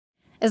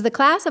As the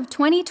class of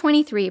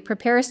 2023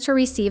 prepares to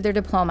receive their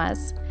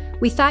diplomas,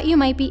 we thought you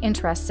might be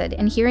interested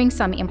in hearing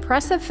some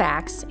impressive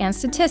facts and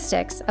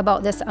statistics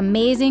about this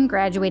amazing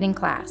graduating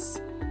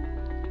class.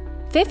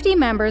 50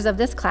 members of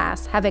this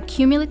class have a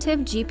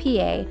cumulative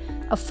GPA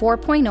of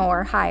 4.0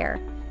 or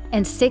higher,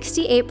 and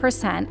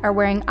 68% are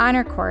wearing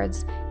honor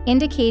cords,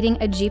 indicating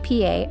a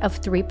GPA of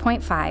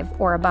 3.5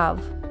 or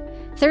above.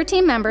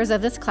 13 members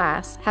of this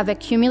class have a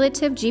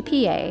cumulative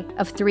GPA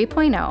of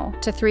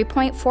 3.0 to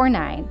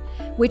 3.49,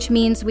 which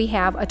means we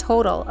have a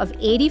total of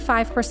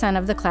 85%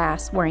 of the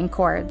class wearing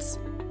cords.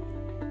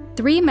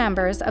 3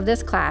 members of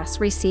this class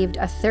received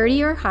a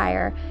 30 or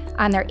higher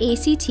on their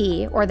ACT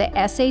or the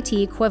SAT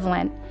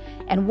equivalent,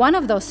 and one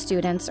of those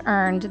students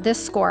earned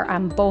this score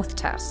on both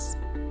tests.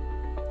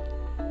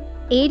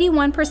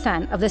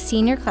 81% of the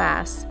senior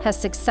class has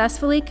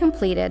successfully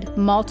completed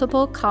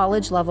multiple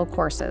college-level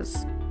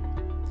courses.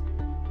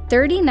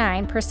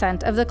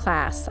 39% of the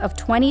class of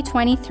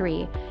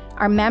 2023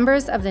 are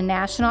members of the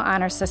National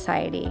Honor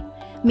Society,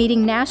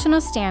 meeting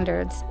national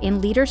standards in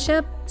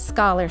leadership,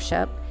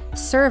 scholarship,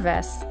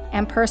 service,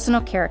 and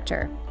personal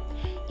character.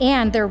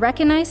 And they're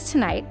recognized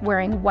tonight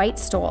wearing white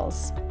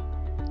stoles.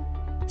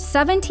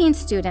 17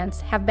 students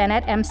have been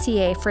at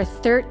MCA for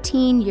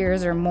 13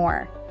 years or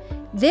more.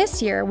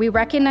 This year, we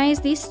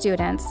recognize these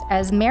students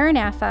as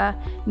Maranatha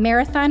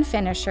Marathon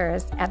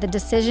finishers at the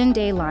Decision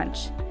Day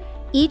lunch.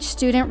 Each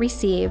student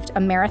received a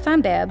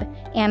marathon bib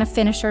and a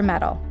finisher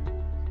medal.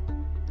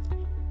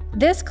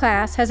 This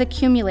class has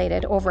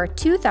accumulated over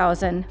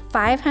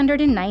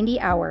 2,590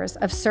 hours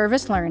of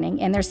service learning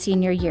in their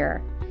senior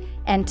year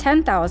and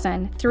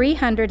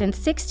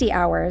 10,360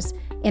 hours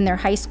in their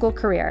high school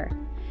career.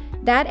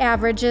 That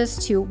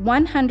averages to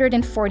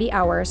 140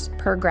 hours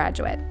per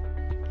graduate.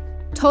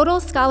 Total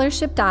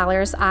scholarship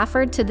dollars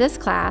offered to this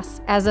class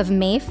as of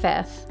May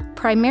 5th,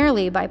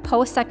 primarily by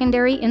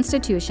post-secondary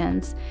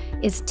institutions,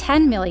 is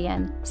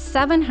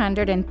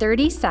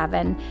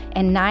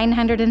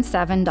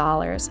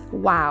 $10,737,907.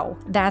 Wow,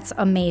 that's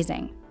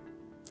amazing.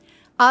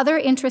 Other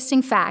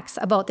interesting facts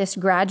about this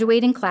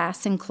graduating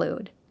class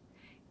include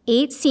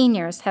 8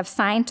 seniors have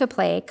signed to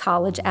play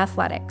college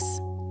athletics.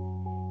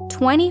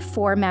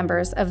 24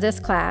 members of this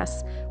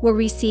class will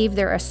receive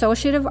their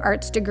Associate of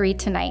Arts degree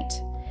tonight.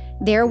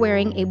 They're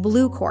wearing a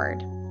blue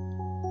cord.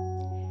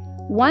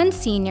 1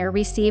 senior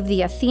received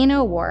the Athena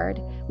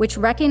Award, which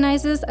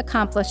recognizes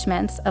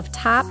accomplishments of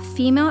top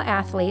female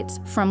athletes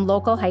from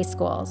local high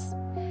schools.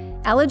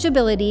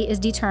 Eligibility is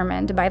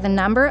determined by the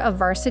number of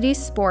varsity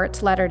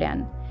sports lettered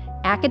in,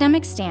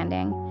 academic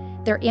standing,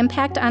 their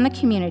impact on the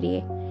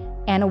community,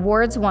 and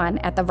awards won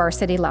at the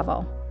varsity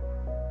level.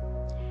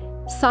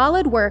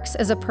 SolidWorks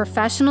is a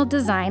professional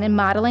design and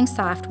modeling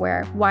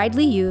software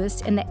widely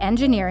used in the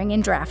engineering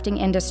and drafting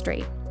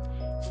industry.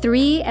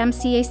 3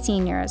 MCA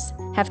seniors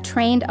have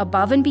trained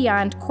above and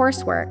beyond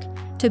coursework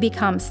to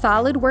become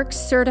SolidWorks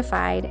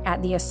certified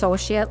at the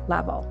associate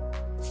level.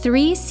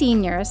 3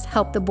 seniors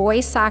helped the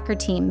boys soccer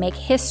team make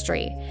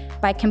history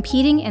by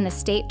competing in the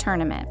state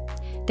tournament.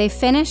 They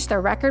finished their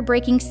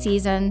record-breaking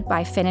season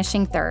by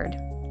finishing 3rd.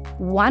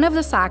 One of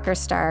the soccer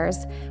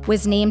stars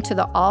was named to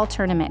the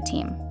all-tournament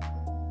team.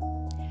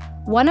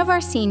 One of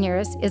our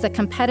seniors is a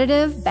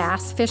competitive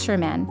bass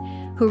fisherman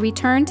who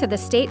returned to the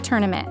state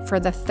tournament for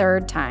the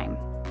 3rd time.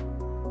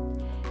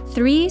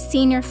 3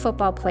 senior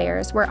football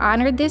players were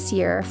honored this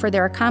year for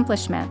their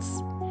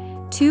accomplishments.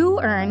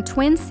 2 earned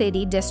Twin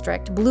City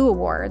District Blue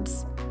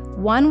Awards.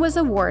 1 was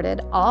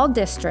awarded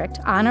All-District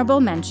Honorable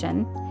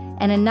Mention,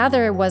 and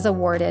another was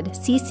awarded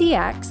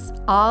CCX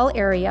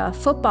All-Area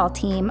Football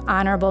Team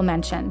Honorable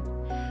Mention.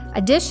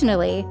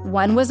 Additionally,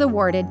 1 was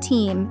awarded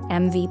Team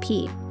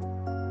MVP.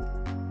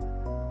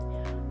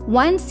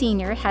 1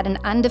 senior had an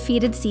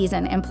undefeated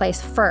season and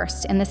placed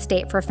 1st in the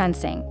state for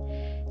fencing,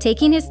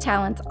 taking his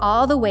talents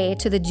all the way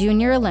to the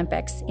Junior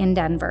Olympics in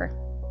Denver.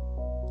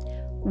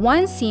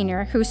 1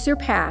 senior who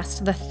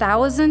surpassed the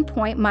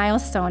 1,000-point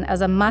milestone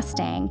as a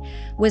Mustang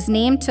was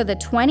named to the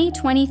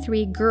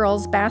 2023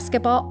 Girls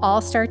Basketball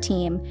All-Star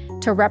Team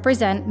to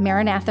represent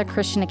Maranatha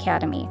Christian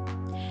Academy.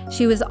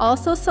 She was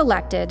also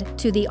selected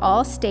to the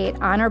All-State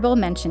Honorable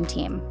Mention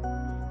Team.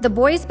 The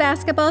boys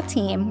basketball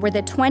team were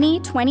the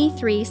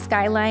 2023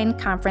 Skyline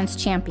Conference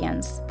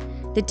champions.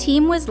 The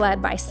team was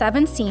led by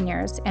 7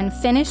 seniors and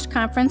finished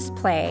conference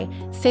play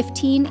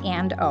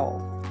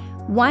 15-0.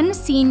 1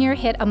 senior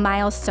hit a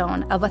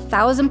milestone of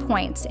 1,000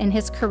 points in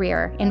his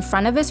career in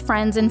front of his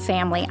friends and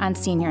family on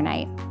senior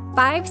night.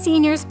 5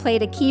 seniors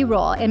played a key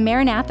role in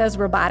Maranatha's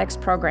robotics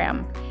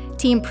program.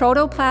 Team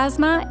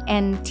Protoplasma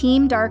and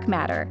Team Dark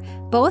Matter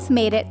both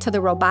made it to the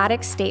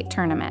robotics state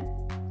tournament.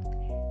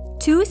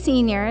 2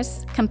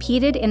 seniors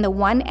competed in the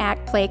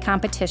 1-act play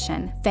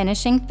competition,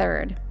 finishing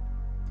 3rd.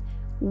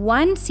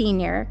 1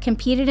 senior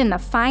competed in the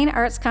Fine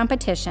Arts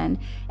competition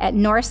at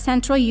North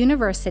Central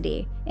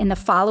University in the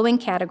following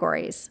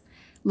categories: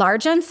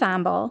 Large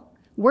Ensemble,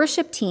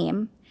 Worship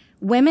Team,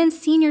 Women's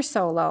Senior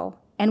Solo,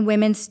 and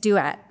Women's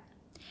Duet.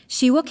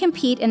 She will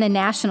compete in the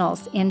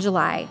Nationals in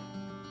July.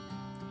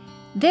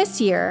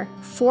 This year,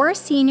 4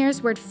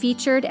 seniors were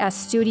featured as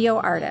studio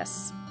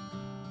artists.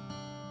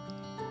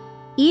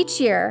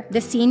 Each year, the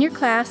senior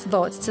class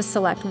votes to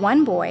select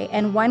 1 boy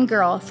and 1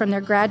 girl from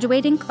their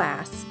graduating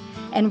class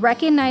and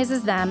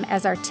recognizes them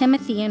as our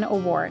Timothean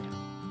Award.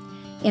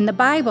 In the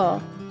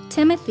Bible,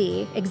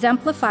 Timothy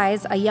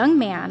exemplifies a young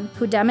man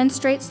who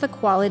demonstrates the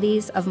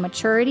qualities of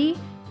maturity,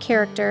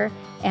 character,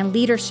 and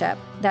leadership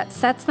that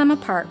sets them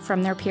apart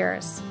from their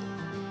peers.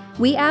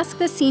 We ask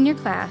the senior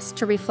class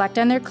to reflect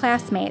on their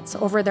classmates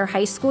over their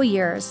high school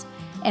years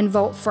and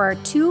vote for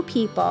 2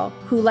 people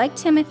who, like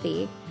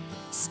Timothy,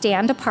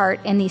 stand apart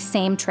in these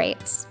same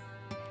traits.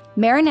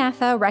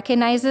 Maranatha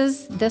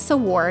recognizes this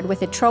award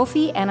with a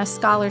trophy and a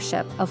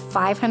scholarship of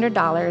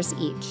 $500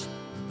 each.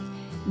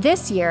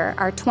 This year,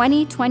 our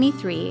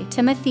 2023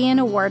 Timothean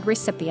Award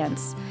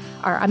recipients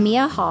are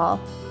Amia Hall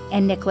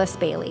and Nicholas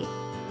Bailey.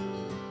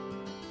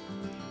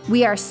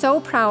 We are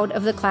so proud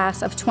of the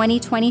class of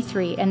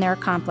 2023 and their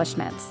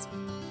accomplishments.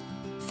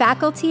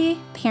 Faculty,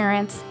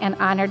 parents, and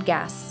honored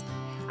guests,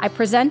 I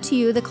present to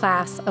you the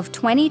class of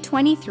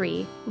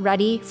 2023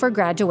 ready for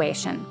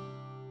graduation.